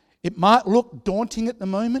 It might look daunting at the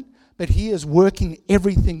moment, but He is working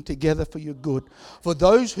everything together for your good. For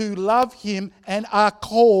those who love Him and are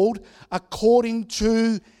called according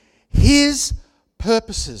to His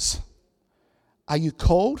purposes. Are you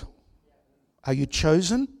called? Are you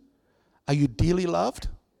chosen? Are you dearly loved?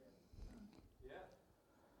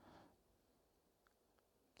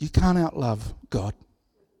 You can't outlove God.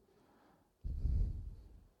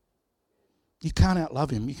 You can't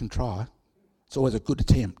outlove Him. You can try. It's always a good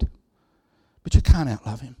attempt. But you can't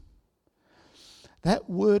outlove Him. That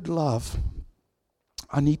word love,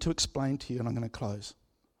 I need to explain to you, and I'm going to close.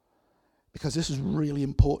 Because this is really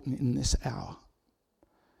important in this hour.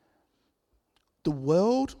 The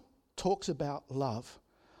world talks about love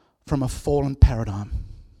from a fallen paradigm,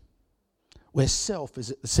 where self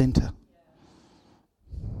is at the center.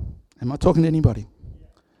 Am I talking to anybody?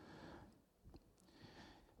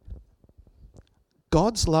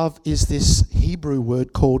 God's love is this Hebrew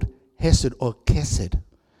word called hesed or kesed.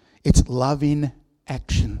 It's love in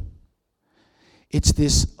action. It's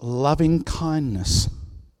this loving kindness.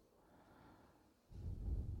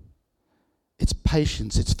 It's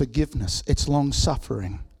patience, it's forgiveness, it's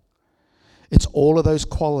long-suffering. It's all of those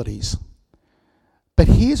qualities. But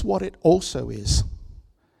here's what it also is.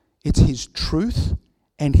 It's His truth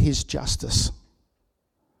and His justice.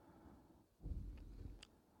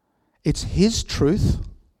 It's His truth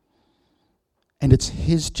and it's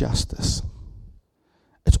His justice.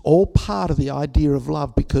 It's all part of the idea of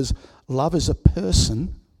love, because love is a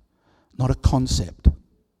person, not a concept.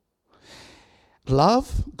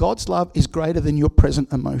 Love, God's love, is greater than your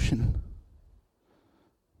present emotion.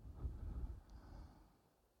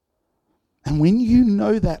 And when you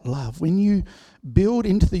know that love, when you build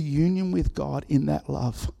into the union with God in that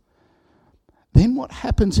love, then what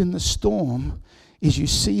happens in the storm is you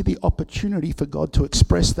see the opportunity for God to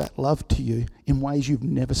express that love to you in ways you've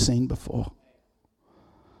never seen before.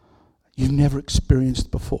 You've never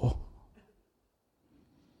experienced before.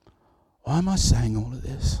 Why am I saying all of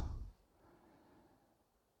this?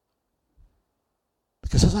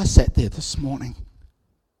 Because as I sat there this morning,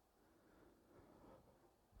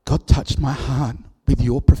 God touched my heart with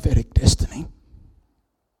your prophetic destiny.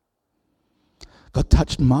 God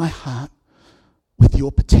touched my heart with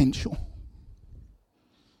your potential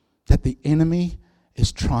that the enemy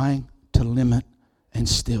is trying to limit and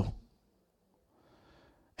still.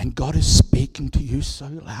 And God is speaking to you so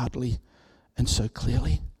loudly and so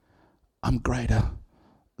clearly. I'm greater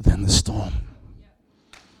than the storm.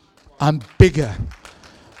 I'm bigger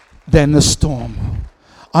than the storm.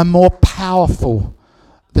 I'm more powerful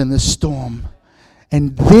than the storm.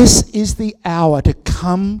 And this is the hour to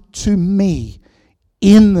come to me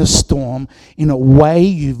in the storm in a way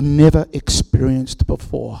you've never experienced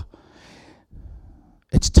before.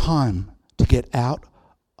 It's time to get out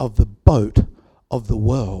of the boat of the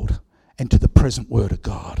world and to the present word of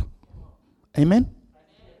God. Amen?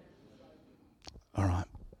 All right.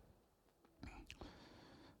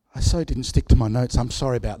 I so didn't stick to my notes. I'm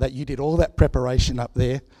sorry about that. You did all that preparation up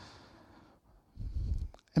there.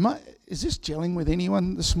 Is this gelling with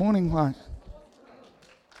anyone this morning? Like,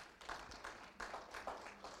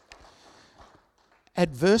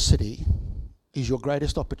 adversity is your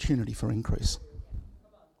greatest opportunity for increase.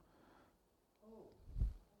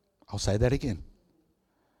 I'll say that again.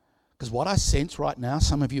 Because what I sense right now,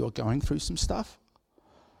 some of you are going through some stuff,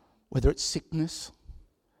 whether it's sickness,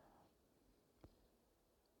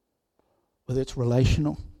 whether it's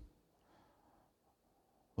relational,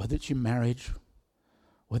 whether it's your marriage,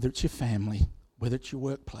 whether it's your family, whether it's your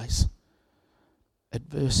workplace.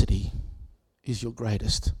 Adversity is your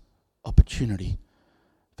greatest opportunity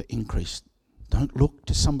for increase. Don't look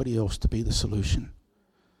to somebody else to be the solution,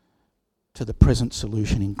 to the present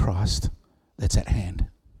solution in Christ that's at hand.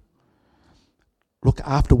 Look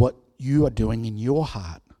after what you are doing in your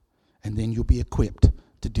heart, and then you'll be equipped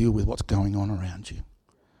to deal with what's going on around you.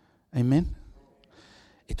 Amen?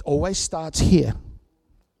 It always starts here.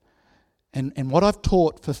 And what I've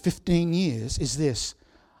taught for 15 years is this: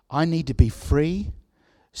 I need to be free,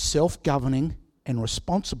 self-governing, and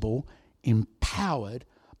responsible, empowered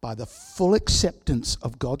by the full acceptance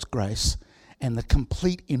of God's grace and the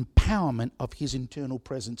complete empowerment of His internal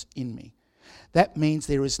presence in me. That means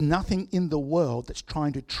there is nothing in the world that's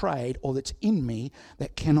trying to trade or that's in me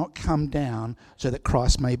that cannot come down so that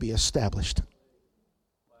Christ may be established.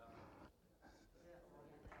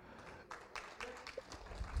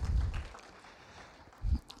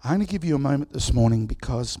 I'm going to give you a moment this morning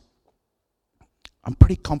because I'm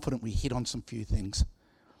pretty confident we hit on some few things.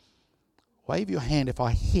 Wave your hand if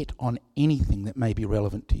I hit on anything that may be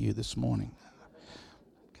relevant to you this morning.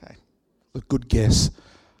 Okay, a good guess.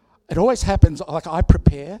 It always happens, like I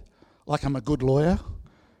prepare, like I'm a good lawyer,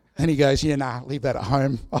 and he goes, yeah, nah, leave that at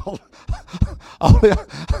home. I'll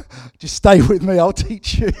just stay with me, I'll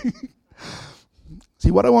teach you. See,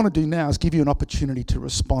 what I want to do now is give you an opportunity to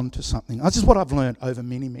respond to something. This is what I've learned over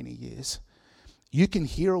many, many years. You can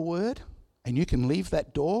hear a word, and you can leave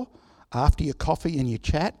that door after your coffee and your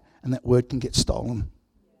chat, and that word can get stolen.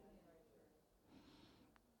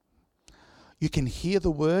 You can hear the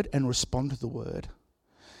word and respond to the word.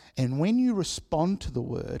 And when you respond to the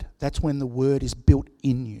word, that's when the word is built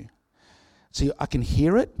in you. See, I can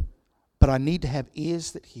hear it, but I need to have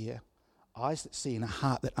ears that hear, eyes that see, and a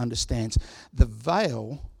heart that understands. The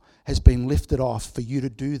veil has been lifted off for you to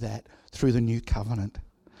do that through the new covenant.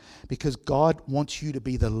 Because God wants you to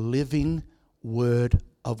be the living word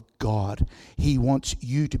of God. He wants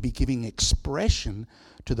you to be giving expression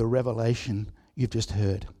to the revelation you've just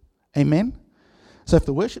heard. Amen? So if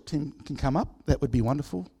the worship team can come up, that would be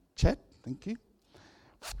wonderful. Chad, thank you.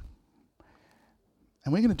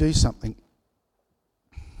 And we're going to do something.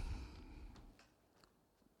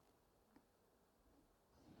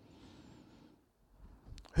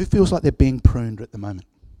 Who feels like they're being pruned at the moment?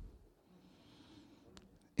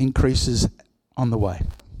 Increases on the way.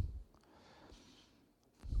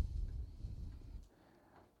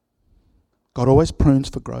 God always prunes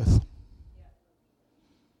for growth.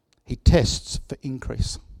 He tests for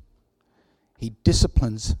increase. He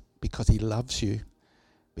disciplines because he loves you,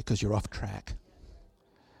 because you're off track.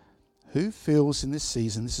 Who feels in this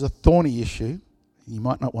season, this is a thorny issue, you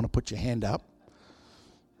might not want to put your hand up,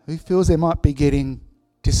 who feels they might be getting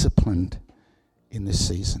disciplined in this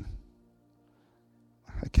season?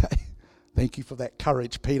 Okay, thank you for that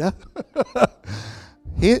courage, Peter.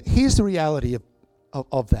 Here's the reality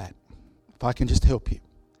of that, if I can just help you.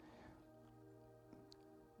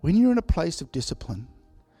 When you're in a place of discipline,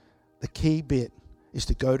 the key bit is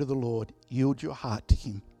to go to the Lord, yield your heart to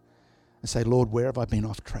him, and say, Lord, where have I been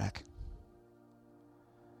off track?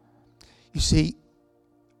 You see,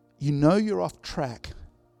 you know you're off track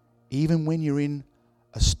even when you're in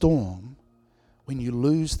a storm, when you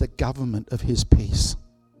lose the government of his peace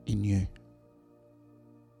in you.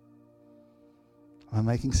 Am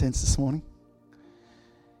I making sense this morning?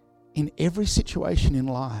 In every situation in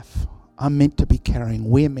life, we're meant to be carrying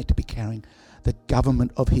the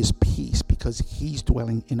government of his peace because he's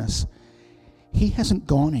dwelling in us. He hasn't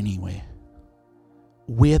gone anywhere.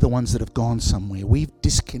 We're the ones that have gone somewhere. We've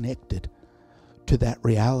disconnected to that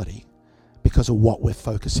reality because of what we're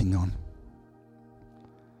focusing on.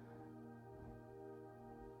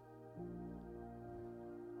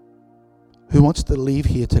 Who wants to leave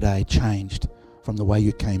here today changed from the way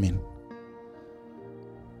you came in?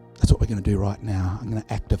 That's what we're going to do right now. I'm going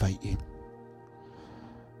to activate you.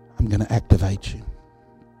 I'm going to activate you.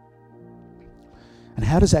 And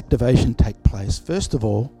how does activation take place? First of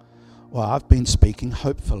all, well, I've been speaking.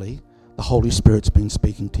 Hopefully, the Holy Spirit's been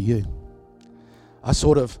speaking to you. I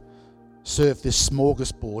sort of serve this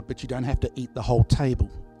smorgasbord, but you don't have to eat the whole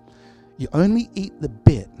table. You only eat the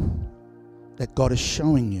bit that God is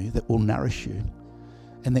showing you that will nourish you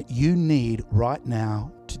and that you need right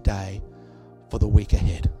now, today, for the week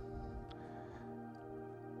ahead.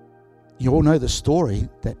 You all know the story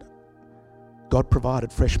that God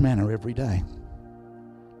provided fresh manna every day.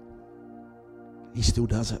 He still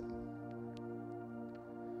does it.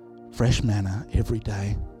 Fresh manna every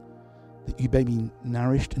day, that you may be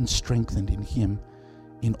nourished and strengthened in him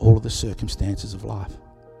in all of the circumstances of life.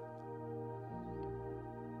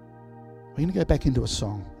 We're going to go back into a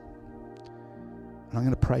song, and I'm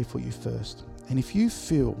going to pray for you first. And if you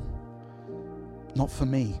feel, not for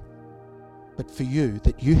me, but for you,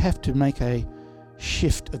 that you have to make a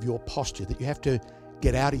shift of your posture, that you have to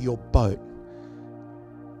get out of your boat,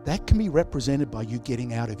 that can be represented by you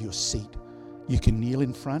getting out of your seat. You can kneel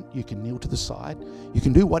in front, you can kneel to the side, you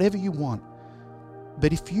can do whatever you want.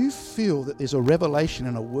 But if you feel that there's a revelation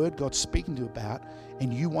and a word God's speaking to you about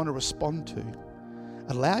and you want to respond to,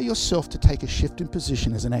 allow yourself to take a shift in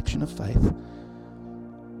position as an action of faith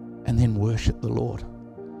and then worship the Lord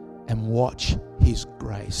and watch his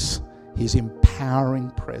grace, his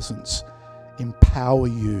empowering presence empower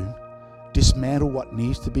you, dismantle what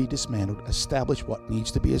needs to be dismantled, establish what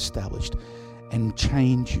needs to be established, and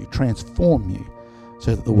change you, transform you,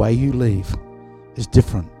 so that the way you leave is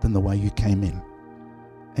different than the way you came in.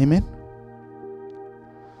 Amen?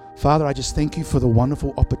 Father, I just thank you for the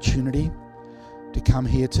wonderful opportunity to come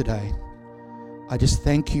here today. I just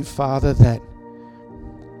thank you, Father, that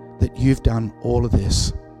you've done all of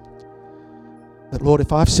this. That, Lord,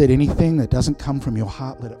 if I've said anything that doesn't come from your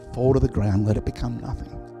heart, let it fall to the ground, let it become nothing.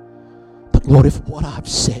 But, Lord, if what I've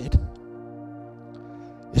said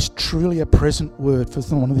is truly a present word for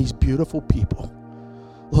one of these beautiful people,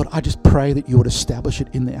 Lord, I just pray that you would establish it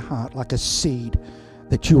in their heart like a seed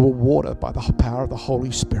that you will water by the power of the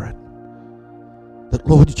Holy Spirit. That,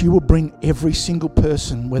 Lord, that you will bring every single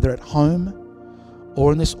person, whether at home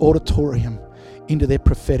or in this auditorium, into their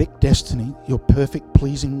prophetic destiny, your perfect,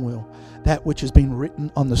 pleasing will, that which has been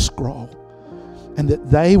written on the scroll, and that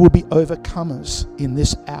they will be overcomers in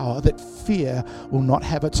this hour, that fear will not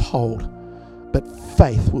have its hold, but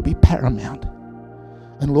faith will be paramount.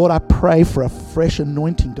 And Lord, I pray for a fresh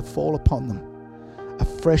anointing to fall upon them, a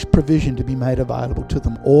fresh provision to be made available to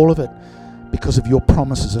them, all of it because of your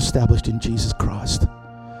promises established in Jesus Christ.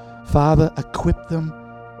 Father, equip them,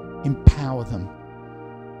 empower them,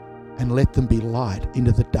 and let them be light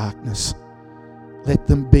into the darkness. Let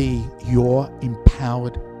them be your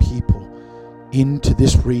empowered people into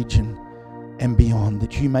this region and beyond,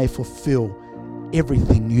 that you may fulfill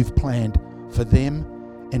everything you've planned for them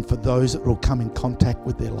and for those that will come in contact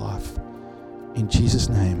with their life. In Jesus'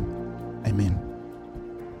 name, amen.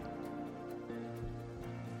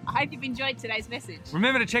 I hope you've enjoyed today's message.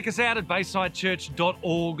 Remember to check us out at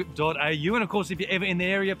baysidechurch.org.au. And of course, if you're ever in the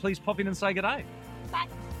area, please pop in and say good day. Bye.